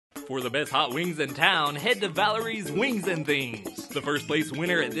For the best hot wings in town, head to Valerie's Wings and Things. The first place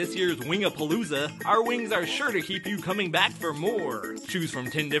winner at this year's Wingapalooza, our wings are sure to keep you coming back for more. Choose from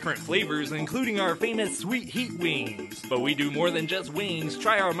 10 different flavors, including our famous sweet heat wings. But we do more than just wings.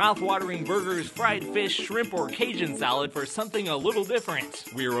 Try our mouth-watering burgers, fried fish, shrimp, or Cajun salad for something a little different.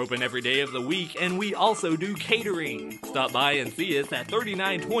 We're open every day of the week, and we also do catering. Stop by and see us at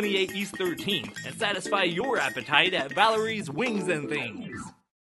 3928 East 13th and satisfy your appetite at Valerie's Wings and Things.